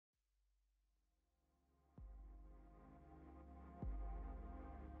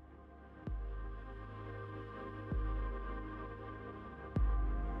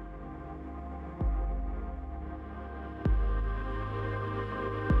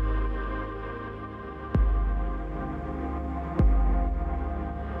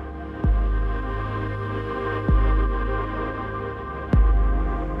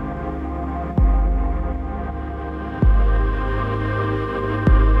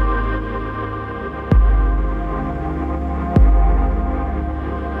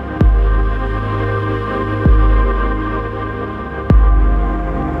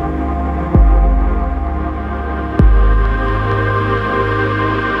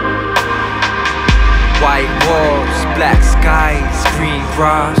walls, black skies, green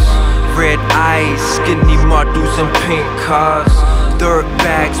grass, red eyes, skinny models and pink cars, dirt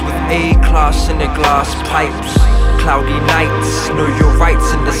bags with A-class in the glass pipes, cloudy nights, know your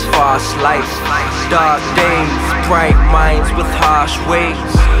rights in this fast life, dark days, bright minds with harsh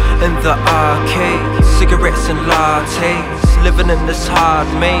ways, in the arcade, cigarettes and lattes, living in this hard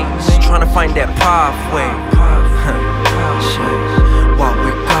maze, trying to find that pathway. What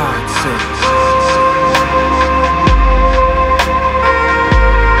would God say?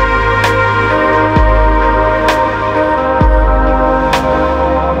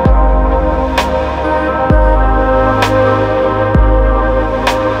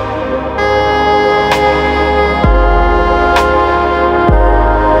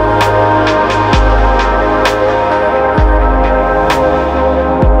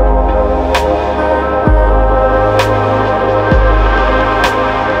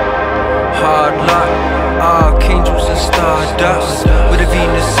 Archangels and stardust, with a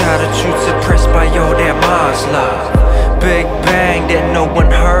Venus attitude suppressed by all that Mars love. Big bang that no one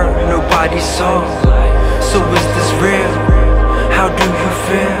heard, nobody saw. So is this real? How do you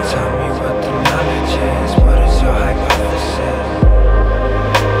feel? Tell me what the knowledge is. What is your hypothesis?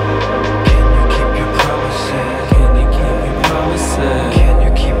 Can you keep your promises? Can you keep your promises? Can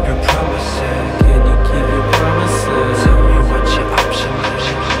you keep your promises? Can you keep your promises? Tell me what your option is.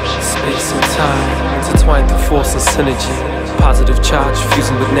 Space and time intertwined through force and synergy. Positive charge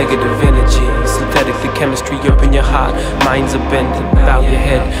fusing with negative energy. Synthetic the chemistry up in your heart. Minds are bending, bow your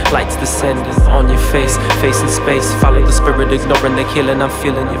head. Lights descending on your face. Facing space, follow the spirit, ignoring the killing. I'm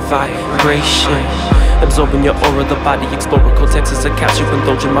feeling your vibration, absorbing your aura, the body. Exploring cortex as a capsule,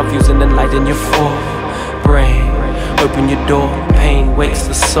 indulging my views and enlighten your full brain. Open your door, pain wakes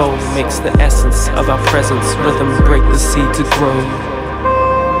the soul, makes the essence of our presence. Rhythm break the seed to grow.